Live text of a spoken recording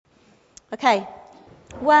Okay,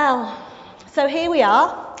 well, so here we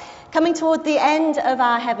are, coming toward the end of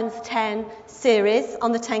our Heaven's 10 series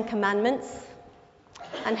on the 10 Commandments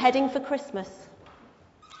and heading for Christmas.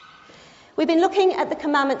 We've been looking at the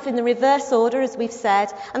commandments in the reverse order, as we've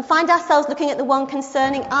said, and find ourselves looking at the one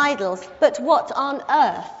concerning idols. But what on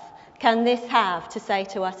earth can this have to say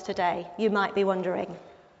to us today, you might be wondering?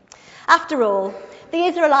 After all, the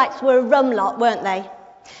Israelites were a rum lot, weren't they?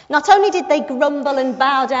 Not only did they grumble and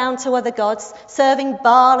bow down to other gods, serving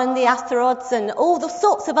Baal and the Ashtaroths and all the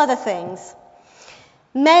sorts of other things,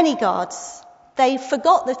 many gods, they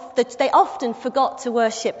often forgot to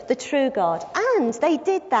worship the true God. And they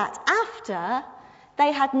did that after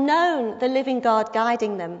they had known the living God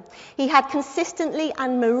guiding them. He had consistently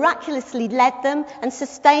and miraculously led them and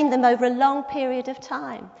sustained them over a long period of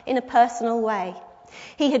time in a personal way.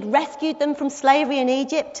 He had rescued them from slavery in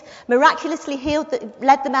Egypt, miraculously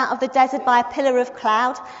led them out of the desert by a pillar of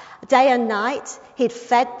cloud, day and night. He'd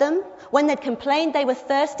fed them. When they'd complained they were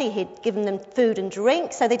thirsty, he'd given them food and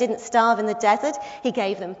drink so they didn't starve in the desert. He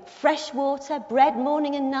gave them fresh water, bread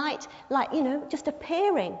morning and night, just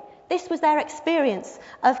appearing. This was their experience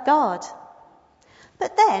of God.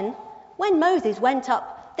 But then, when Moses,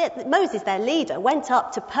 their leader, went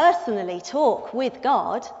up to personally talk with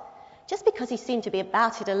God, just because he seemed to be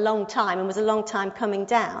about it a long time and was a long time coming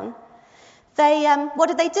down, what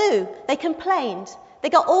did they do? They complained. They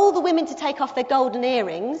got all the women to take off their golden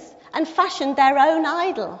earrings and fashioned their own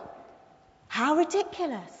idol. How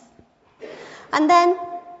ridiculous. And then,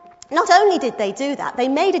 not only did they do that, they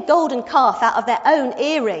made a golden calf out of their own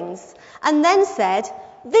earrings and then said,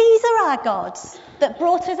 "These are our gods that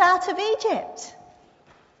brought us out of Egypt."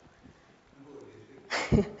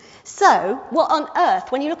 So, what on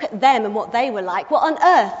earth, when you look at them and what they were like, what on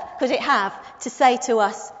earth could it have to say to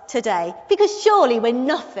us today? Because surely we're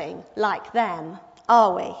nothing like them,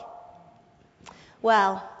 are we?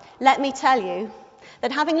 Well, let me tell you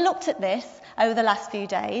that having looked at this over the last few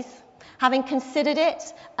days, having considered it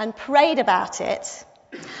and prayed about it,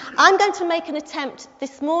 I'm going to make an attempt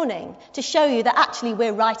this morning to show you that actually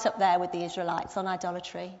we're right up there with the Israelites on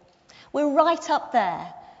idolatry. We're right up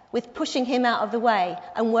there with pushing him out of the way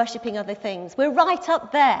and worshipping other things. We're right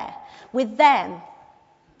up there with them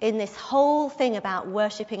in this whole thing about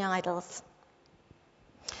worshipping idols.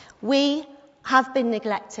 We have been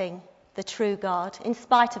neglecting the true God in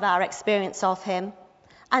spite of our experience of him,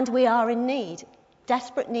 and we are in need,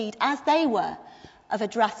 desperate need, as they were, of a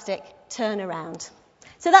drastic turnaround.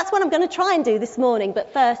 So that's what I'm going to try and do this morning,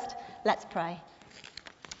 but first, let's pray.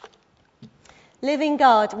 Living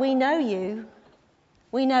God, we know you.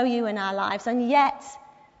 We know you in our lives, and yet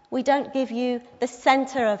we don't give you the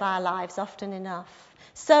centre of our lives often enough.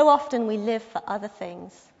 So often we live for other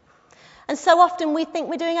things. And so often we think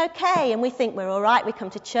we're doing okay, and we think we're all right. We come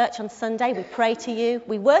to church on Sunday, we pray to you,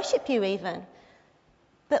 we worship you even.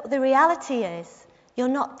 But the reality is, you're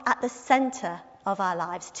not at the centre of our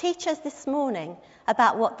lives. Teach us this morning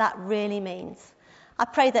about what that really means. I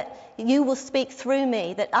pray that you will speak through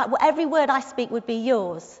me, that every word I speak would be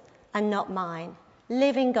yours and not mine.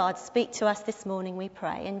 Living God, speak to us this morning, we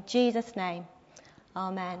pray. In Jesus' name,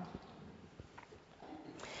 amen.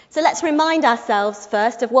 So let's remind ourselves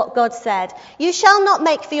first of what God said. You shall not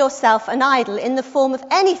make for yourself an idol in the form of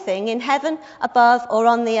anything in heaven above or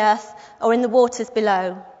on the earth or in the waters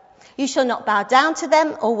below. You shall not bow down to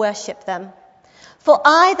them or worship them. For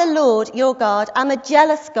I, the Lord, your God, am a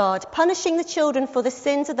jealous God, punishing the children for the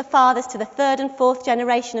sins of the fathers to the third and fourth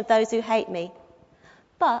generation of those who hate me,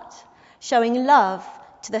 but showing love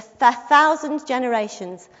to the 1,000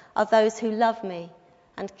 generations of those who love me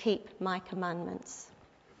and keep my commandments.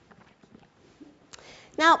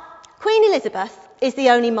 Now, Queen Elizabeth is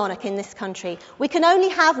the only monarch in this country. We can only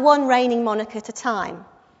have one reigning monarch at a time.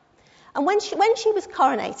 And when she was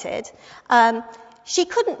coronated,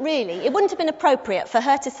 it wouldn't have been appropriate for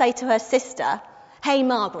her to say to her sister, "Hey,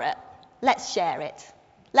 Margaret, let's share it.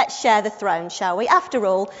 Let's share the throne, shall we? After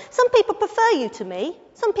all, some people prefer you to me.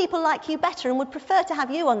 Some people like you better and would prefer to have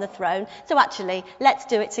you on the throne. So actually, let's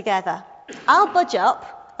do it together. I'll budge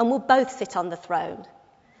up and we'll both sit on the throne."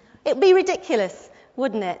 It'd be ridiculous,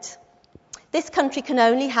 wouldn't it? This country can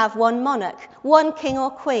only have one monarch, one king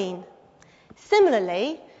or queen.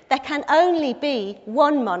 Similarly, there can only be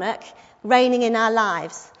one monarch reigning in our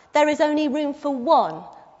lives. There is only room for one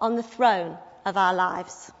on the throne of our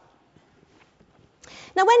lives.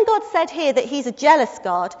 Now, when God said here that he's a jealous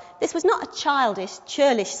God, this was not a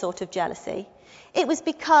churlish sort of jealousy. It was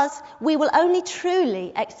because we will only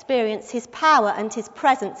truly experience his power and his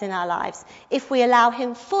presence in our lives if we allow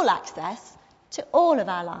him full access to all of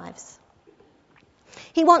our lives.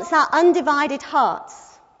 He wants our undivided hearts.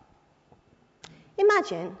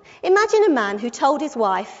 Imagine a man who told his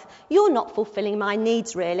wife, "You're not fulfilling my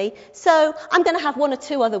needs really, so I'm going to have one or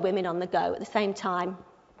two other women on the go at the same time."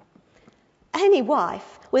 Any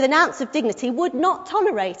wife with an ounce of dignity would not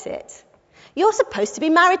tolerate it. "You're supposed to be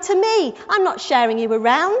married to me. I'm not sharing you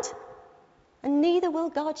around." And neither will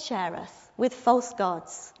God share us with false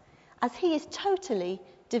gods, as he is totally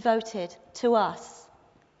devoted to us.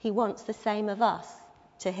 He wants the same of us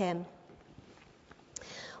to him.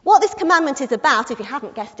 What this commandment is about, if you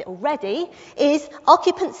haven't guessed it already, is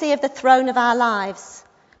occupancy of the throne of our lives.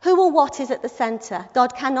 Who or what is at the centre?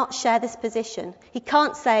 God cannot share this position. He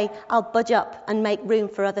can't say, "I'll budge up and make room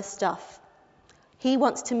for other stuff." He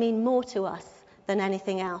wants to mean more to us than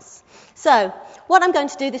anything else. So, what I'm going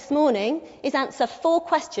to do this morning is answer 4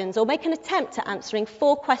 questions, or make an attempt at answering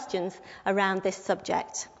 4 questions around this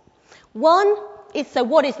subject. 1 is, so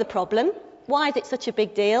what is the problem? Why is it such a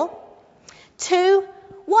big deal? 2,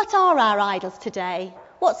 what are our idols today?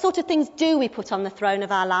 What sort of things do we put on the throne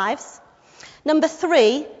of our lives? Number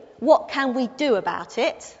 3, what can we do about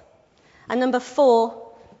it? And number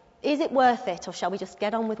 4, is it worth it, or shall we just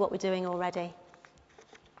get on with what we're doing already?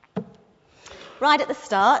 Right at the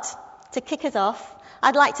start, to kick us off,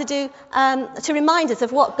 I'd like to remind us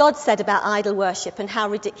of what God said about idol worship and how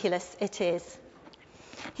ridiculous it is.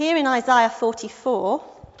 Here in Isaiah 44,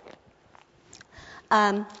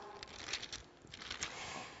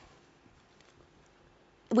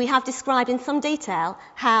 we have described in some detail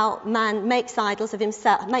how man makes idols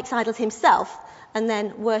himself and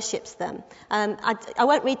then worships them. I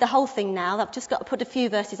won't read the whole thing now. I've just got to put a few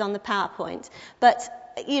verses on the PowerPoint. But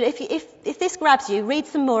if this grabs you, read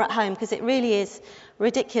some more at home, because it really is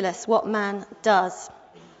ridiculous what man does.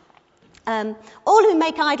 All who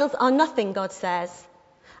make idols are nothing, God says,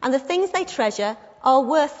 and the things they treasure are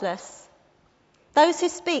worthless. Those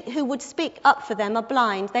who would speak up for them are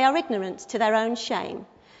blind. They are ignorant to their own shame.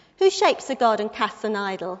 Who shapes a god and casts an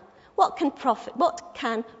idol? Which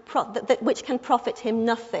can profit him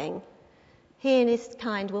nothing? He and his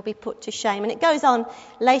kind will be put to shame. And it goes on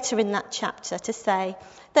later in that chapter to say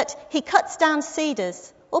that he cuts down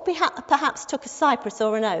cedars, or perhaps took a cypress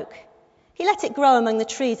or an oak. He let it grow among the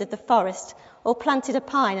trees of the forest, or planted a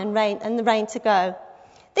pine and the rain to go.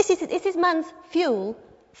 This is man's fuel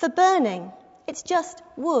for burning. It's just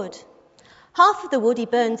wood. Half of the wood he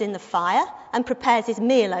burns in the fire and prepares his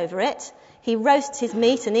meal over it. He roasts his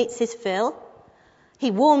meat and eats his fill.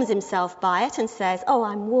 He warms himself by it and says, "Oh,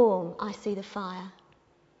 I'm warm, I see the fire."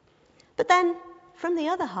 But then, from the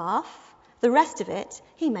other half, the rest of it,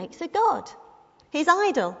 he makes a god, his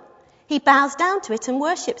idol. He bows down to it and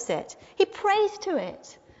worships it. He prays to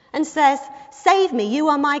it and says, "Save me, you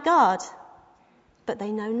are my God." But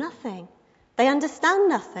they know nothing. They understand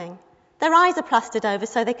nothing. Their eyes are plastered over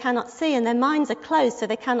so they cannot see, and their minds are closed so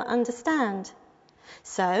they cannot understand.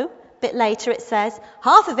 So, a bit later it says,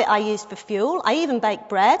 "Half of it I used for fuel, I even baked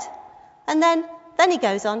bread." And then he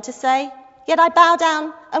goes on to say, "Yet I bow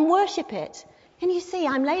down and worship it." And you see,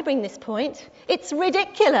 I'm labouring this point. It's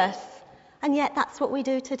ridiculous. And yet that's what we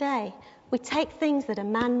do today. We take things that are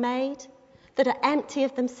man-made, that are empty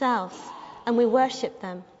of themselves, and we worship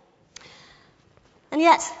them. And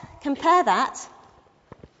yet, compare that,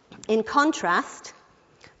 in contrast,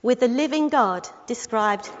 with the living God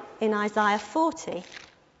described in Isaiah 40.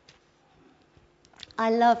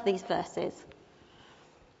 I love these verses.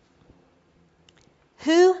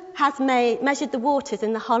 Who has measured the waters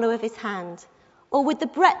in the hollow of his hand, or with the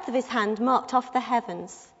breadth of his hand marked off the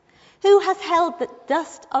heavens? Who has held the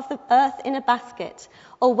dust of the earth in a basket,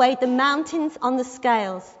 or weighed the mountains on the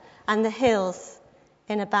scales and the hills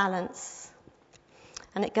in a balance?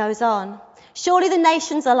 And it goes on. Surely the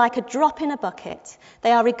nations are like a drop in a bucket.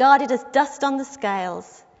 They are regarded as dust on the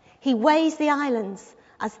scales. He weighs the islands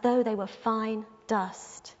as though they were fine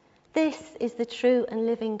dust. This is the true and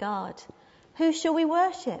living God. Who shall we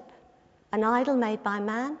worship? An idol made by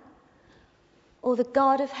man? Or the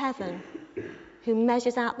God of heaven, who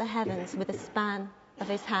measures out the heavens with a span of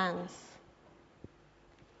his hands?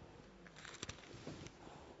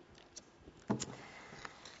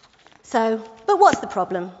 But what's the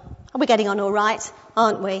problem? We're getting on all right,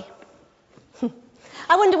 aren't we?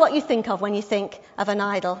 I wonder what you think of when you think of an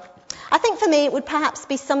idol. I think for me it would perhaps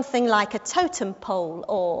be something like a totem pole,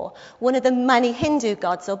 or one of the many Hindu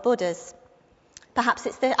gods or Buddhas. Perhaps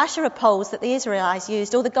it's the Asherah poles that the Israelites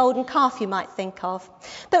used, or the golden calf you might think of.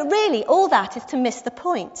 But really, all that is to miss the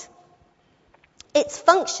point. It's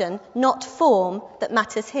function, not form, that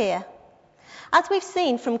matters here. As we've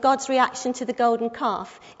seen from God's reaction to the golden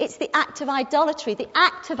calf, it's the act of idolatry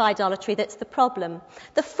that's the problem.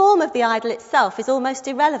 The form of the idol itself is almost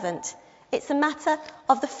irrelevant. It's a matter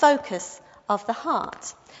of the focus of the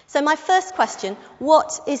heart. So my first question,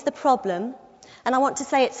 what is the problem? And I want to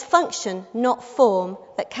say it's function, not form,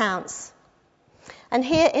 that counts. And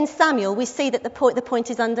here in Samuel, we see that the point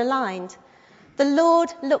is underlined. The Lord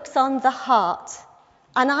looks on the heart.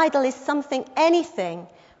 An idol is something, anything,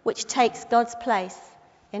 which takes God's place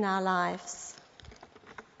in our lives.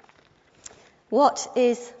 What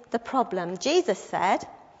is the problem? Jesus said,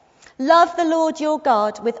 love the Lord your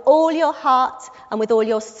God with all your heart and with all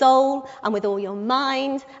your soul and with all your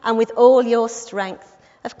mind and with all your strength.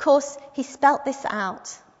 Of course, he spelt this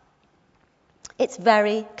out. It's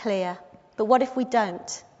very clear. But what if we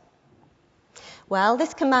don't? Well,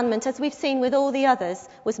 this commandment, as we've seen with all the others,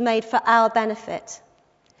 was made for our benefit.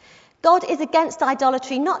 God is against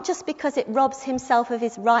idolatry not just because it robs himself of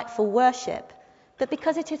his rightful worship, but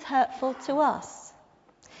because it is hurtful to us.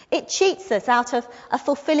 It cheats us out of a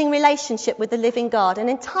fulfilling relationship with the living God and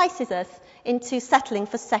entices us into settling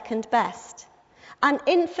for second best. An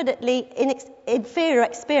infinitely inferior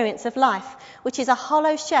experience of life, which is a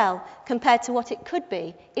hollow shell compared to what it could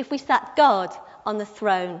be if we sat God on the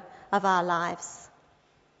throne of our lives.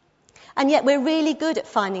 And yet we're really good at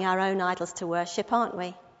finding our own idols to worship, aren't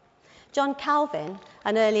we? John Calvin,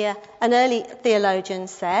 an early theologian,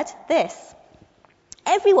 said this: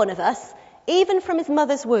 every one of us, even from his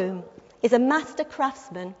mother's womb, is a master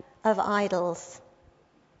craftsman of idols.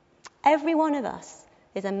 Every one of us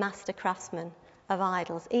is a master craftsman of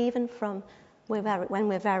idols, even from when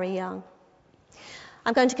we're very young.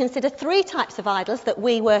 I'm going to consider 3 types of idols that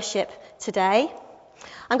we worship today.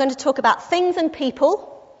 I'm going to talk about things and people,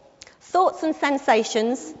 thoughts and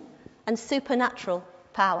sensations, and supernatural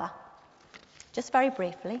power. Just very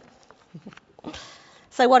briefly.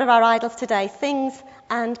 So what are our idols today? Things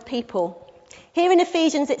and people. Here in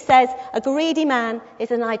Ephesians it says, a greedy man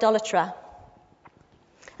is an idolater.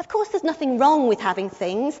 Of course, there's nothing wrong with having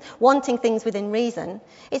things, wanting things within reason.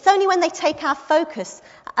 It's only when they take our focus,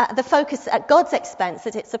 the focus at God's expense,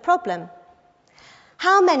 that it's a problem.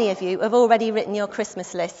 How many of you have already written your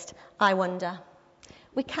Christmas list, I wonder?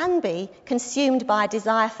 We can be consumed by a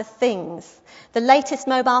desire for things. The latest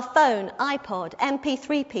mobile phone, iPod,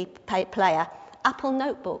 MP3 player, Apple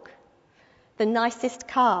notebook, the nicest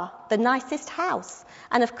car, the nicest house,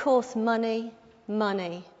 and of course money,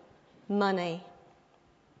 money, money.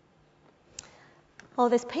 Oh,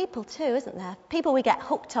 there's people too, isn't there? People we get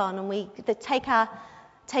hooked on and that take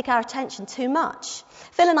our attention too much.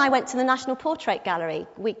 Phil and I went to the National Portrait Gallery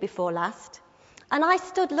week before last, and I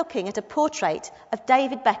stood looking at a portrait of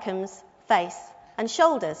David Beckham's face and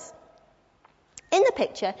shoulders. In the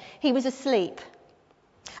picture, he was asleep.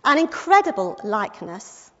 An incredible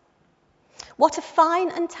likeness. What a fine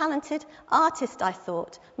and talented artist, I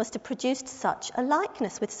thought, must have produced such a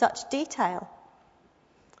likeness with such detail.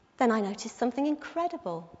 Then I noticed something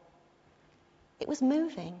incredible. It was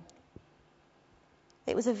moving.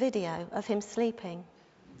 It was a video of him sleeping,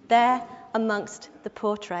 there amongst the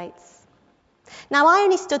portraits. Now, I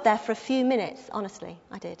only stood there for a few minutes, honestly,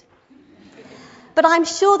 I did. But I'm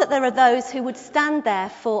sure that there are those who would stand there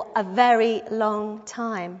for a very long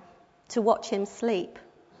time to watch him sleep.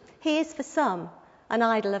 He is, for some, an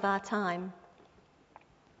idol of our time.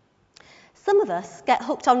 Some of us get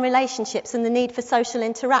hooked on relationships and the need for social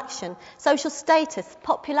interaction, social status,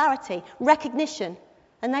 popularity, recognition,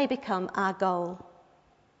 and they become our goal.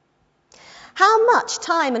 How much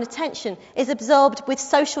time and attention is absorbed with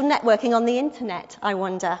social networking on the internet, I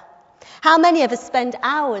wonder? How many of us spend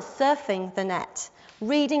hours surfing the net,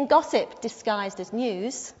 reading gossip disguised as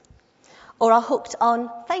news, or are hooked on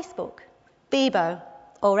Facebook, Bebo,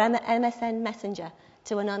 or MSN Messenger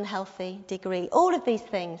to an unhealthy degree? All of these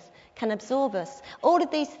things can absorb us. All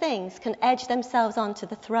of these things can edge themselves onto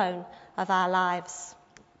the throne of our lives.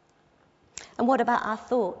 And what about our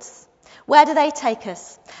thoughts? Where do they take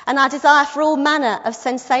us? And our desire for all manner of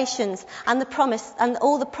sensations and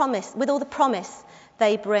all the promise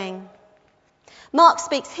they bring. Mark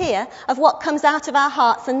speaks here of what comes out of our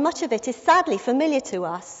hearts, and much of it is sadly familiar to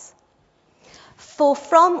us. For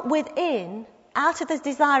from within, out of the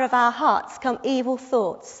desire of our hearts, come evil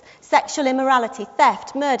thoughts, sexual immorality,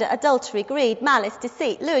 theft, murder, adultery, greed, malice,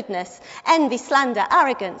 deceit, lewdness, envy, slander,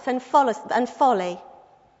 arrogance, and folly.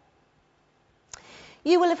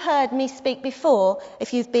 You will have heard me speak before,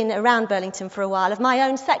 if you've been around Burlington for a while, of my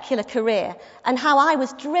own secular career and how I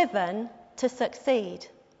was driven to succeed.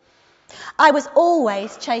 I was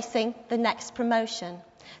always chasing the next promotion,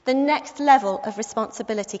 the next level of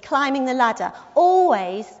responsibility, climbing the ladder,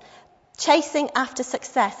 always chasing after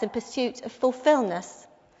success in pursuit of fulfillment.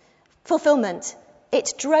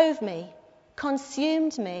 It drove me,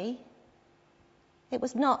 consumed me. It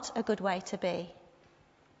was not a good way to be.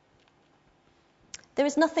 There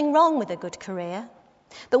is nothing wrong with a good career.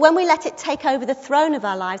 But when we let it take over the throne of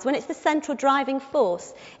our lives, when it's the central driving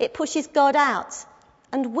force, it pushes God out.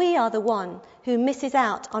 And we are the one who misses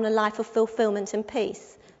out on a life of fulfillment and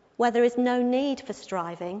peace, where there is no need for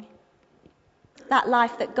striving. That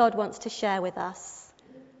life that God wants to share with us.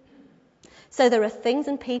 So there are things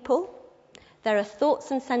and people. There are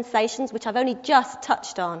thoughts and sensations, which I've only just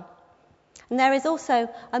touched on. And there is also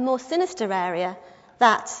a more sinister area,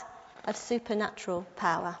 that of supernatural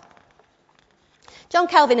power. John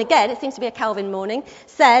Calvin, again, it seems to be a Calvin morning,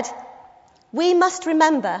 said, "We must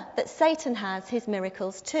remember that Satan has his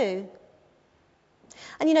miracles too."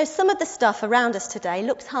 And you know, some of the stuff around us today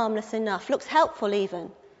looks harmless enough, looks helpful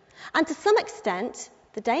even. And to some extent,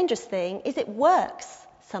 the dangerous thing is it works,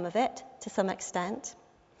 some of it, to some extent,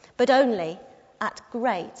 but only at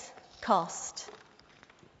great cost.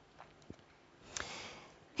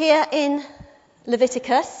 Here in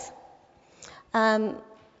Leviticus,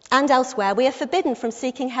 and elsewhere, we are forbidden from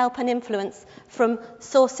seeking help and influence from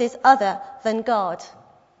sources other than God.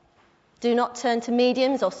 Do not turn to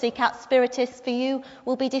mediums or seek out spiritists, for you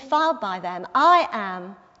will be defiled by them. I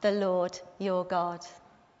am the Lord your God.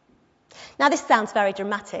 Now, this sounds very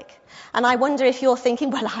dramatic, and I wonder if you're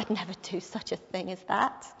thinking, well, I'd never do such a thing as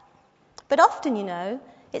that. But often, you know,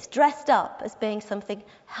 it's dressed up as being something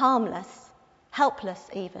harmless, helpless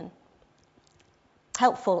even,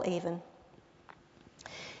 helpful even.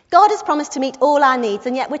 God has promised to meet all our needs,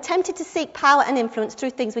 and yet we're tempted to seek power and influence through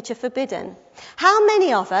things which are forbidden. How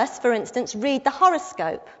many of us, for instance, read the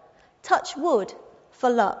horoscope, touch wood for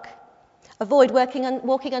luck, avoid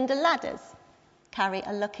walking under ladders, carry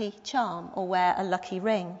a lucky charm, or wear a lucky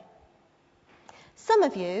ring? Some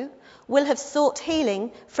of you will have sought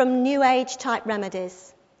healing from New Age type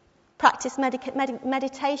remedies, practice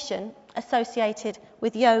meditation associated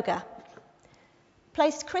with yoga,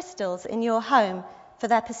 placed crystals in your home for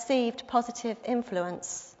their perceived positive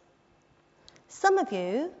influence. Some of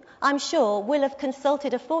you, I'm sure, will have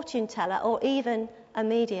consulted a fortune teller or even a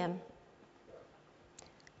medium.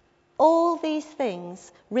 All these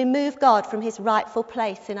things remove God from his rightful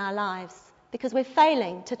place in our lives because we're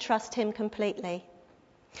failing to trust him completely.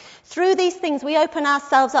 Through these things, we open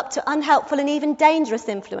ourselves up to unhelpful and even dangerous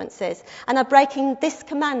influences and are breaking this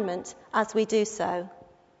commandment as we do so.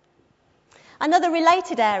 Another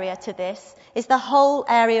related area to this is the whole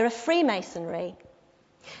area of Freemasonry.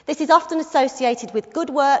 This is often associated with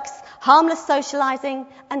good works, harmless socialising,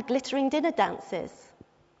 and glittering dinner dances.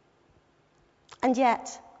 And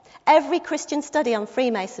yet, every Christian study on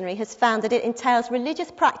Freemasonry has found that it entails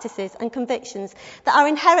religious practices and convictions that are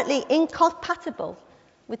inherently incompatible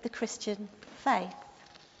with the Christian faith.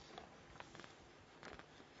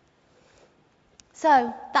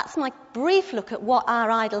 So that's my brief look at what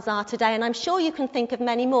our idols are today, and I'm sure you can think of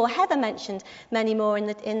many more. Heather mentioned many more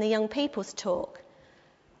in the young people's talk.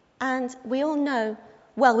 And we all know,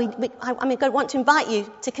 well, I want to invite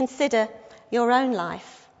you to consider your own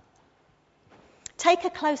life. Take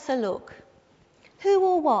a closer look. Who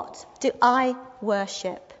or what do I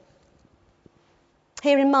worship?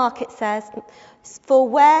 Here in Mark it says, "For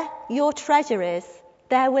where your treasure is,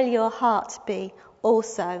 there will your heart be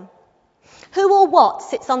also." Who or what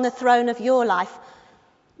sits on the throne of your life?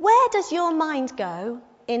 Where does your mind go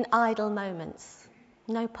in idle moments?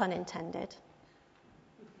 No pun intended.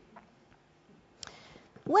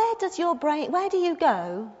 Where do you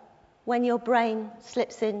go when your brain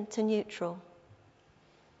slips into neutral?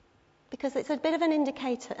 Because it's a bit of an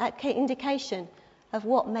indication of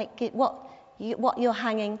what you're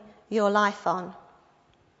hanging your life on.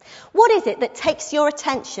 What is it that takes your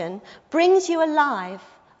attention, brings you alive,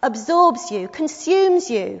 absorbs you, consumes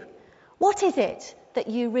you? What is it that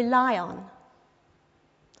you rely on?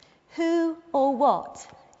 Who or what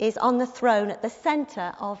is on the throne at the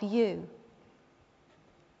centre of you?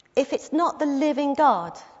 If it's not the living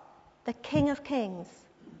God, the King of Kings,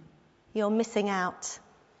 you're missing out.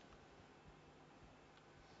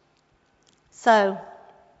 So,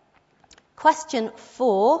 question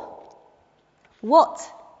 4, what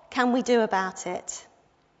can we do about it?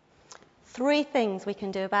 3 things we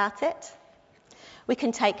can do about it. We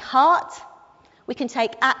can take heart, we can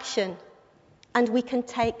take action, and we can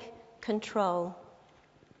take control.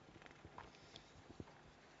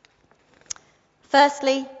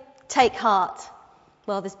 Firstly, take heart.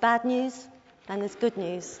 Well, there's bad news and there's good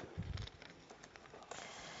news.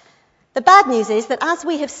 The bad news is that, as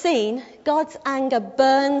we have seen, God's anger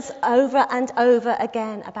burns over and over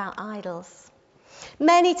again about idols.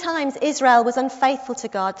 Many times Israel was unfaithful to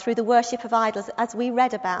God through the worship of idols, as we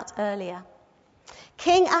read about earlier.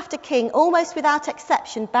 King after king, almost without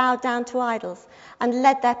exception, bowed down to idols and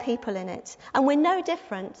led their people in it. And we're no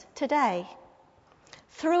different today.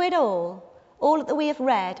 Through it all that we have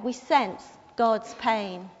read, we sense God's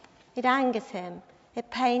pain. It angers him. It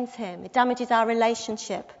pains him. It damages our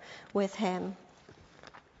relationship with him.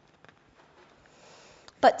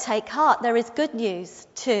 But take heart, there is good news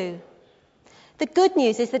too. The good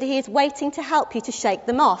news is that he is waiting to help you to shake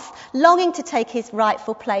them off, longing to take his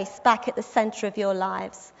rightful place back at the centre of your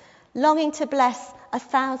lives, longing to bless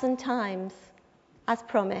 1,000 times as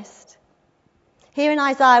promised. Here in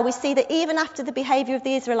Isaiah we see that even after the behaviour of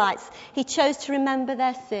the Israelites, he chose to remember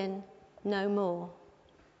their sin no more.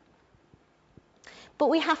 But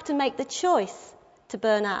we have to make the choice to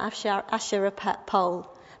burn our Asherah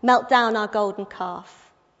pole, melt down our golden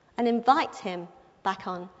calf, and invite him back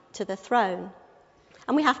on to the throne.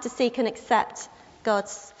 And we have to seek and accept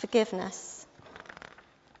God's forgiveness.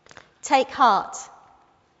 Take heart.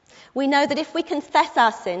 We know that if we confess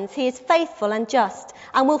our sins, he is faithful and just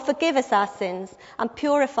and will forgive us our sins and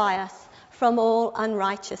purify us from all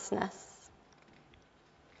unrighteousness.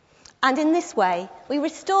 And in this way, we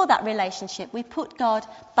restore that relationship. We put God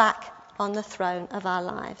back on the throne of our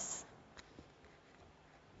lives.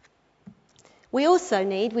 We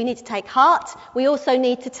need to take heart. We also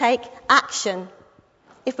need to take action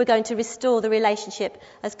if we're going to restore the relationship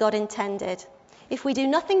as God intended. If we do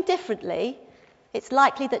nothing differently, it's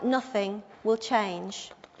likely that nothing will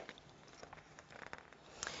change.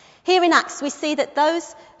 Here in Acts, we see that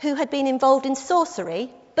those who had been involved in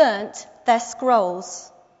sorcery burnt their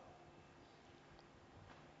scrolls.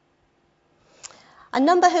 A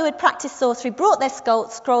number who had practiced sorcery brought their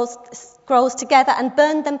scrolls together and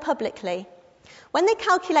burned them publicly. When they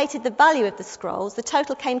calculated the value of the scrolls, the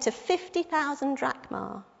total came to 50,000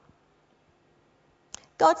 drachma.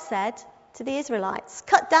 God said to the Israelites,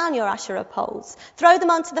 cut down your Asherah poles, throw them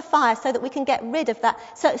onto the fire so that we can get rid of that.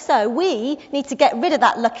 So we need to get rid of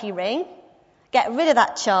that lucky ring, get rid of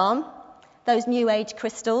that charm, those New Age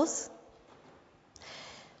crystals.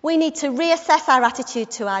 We need to reassess our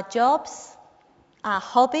attitude to our jobs, our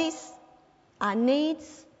hobbies, our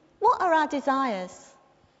needs. What are our desires?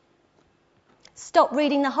 Stop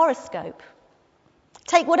reading the horoscope.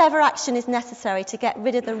 Take whatever action is necessary to get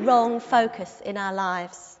rid of the wrong focus in our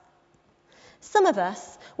lives. Some of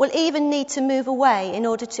us will even need to move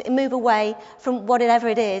away from whatever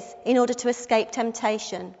it is in order to escape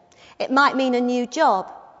temptation. It might mean a new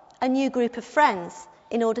job, a new group of friends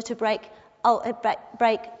in order to break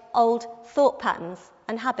old thought patterns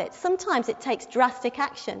and habits. Sometimes it takes drastic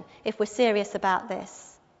action if we're serious about this.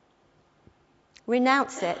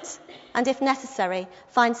 Renounce it, and if necessary,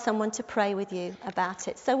 find someone to pray with you about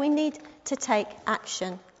it. So we need to take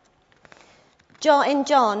action. In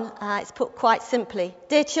John, it's put quite simply,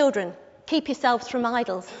 dear children, keep yourselves from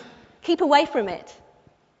idols. Keep away from it.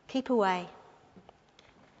 Keep away.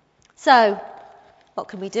 So, what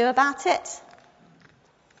can we do about it?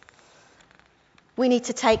 We need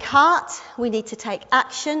to take heart. We need to take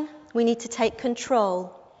action. We need to take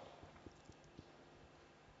control.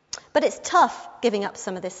 But it's tough giving up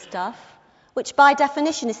some of this stuff, which by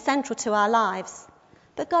definition is central to our lives.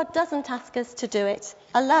 But God doesn't ask us to do it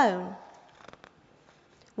alone.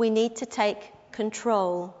 We need to take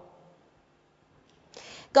control.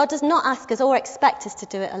 God does not ask us or expect us to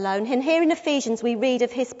do it alone. And here in Ephesians we read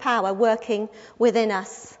of his power working within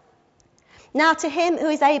us. Now to him who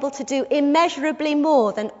is able to do immeasurably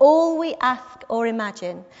more than all we ask or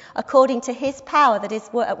imagine, according to his power that is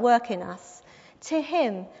at work in us, to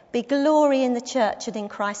him be glory in the church and in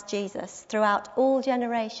Christ Jesus throughout all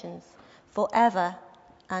generations, forever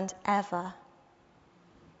and ever.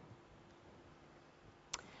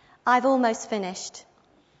 I've almost finished.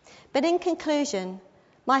 But in conclusion,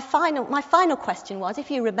 my final question was, if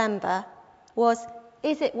you remember, was,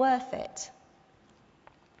 is it worth it?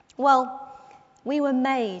 Well, we were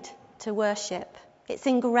made to worship. It's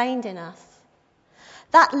ingrained in us.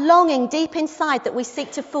 That longing deep inside that we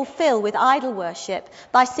seek to fulfill with idol worship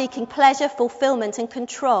by seeking pleasure, fulfillment and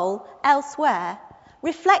control elsewhere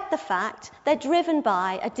reflect the fact they're driven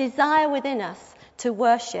by a desire within us to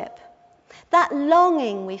worship. That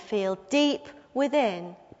longing we feel deep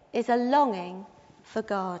within is a longing for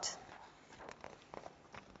God.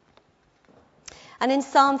 And in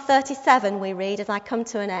Psalm 37 we read, as I come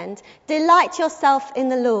to an end, delight yourself in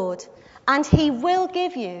the Lord, and he will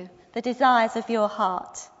give you the desires of your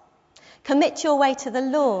heart. Commit your way to the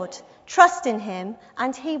Lord, trust in him,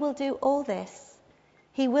 and he will do all this.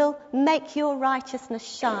 He will make your righteousness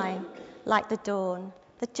shine like the dawn,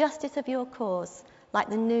 the justice of your cause like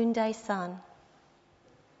the noonday sun.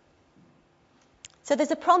 So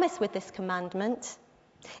there's a promise with this commandment.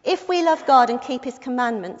 If we love God and keep his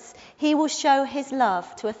commandments, he will show his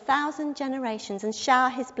love to 1,000 generations and shower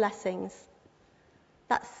his blessings.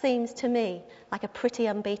 That seems to me like a pretty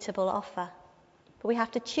unbeatable offer. But we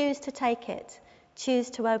have to choose to take it, choose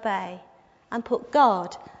to obey, and put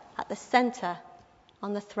God at the centre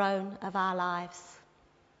on the throne of our lives.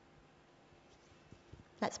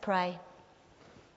 Let's pray.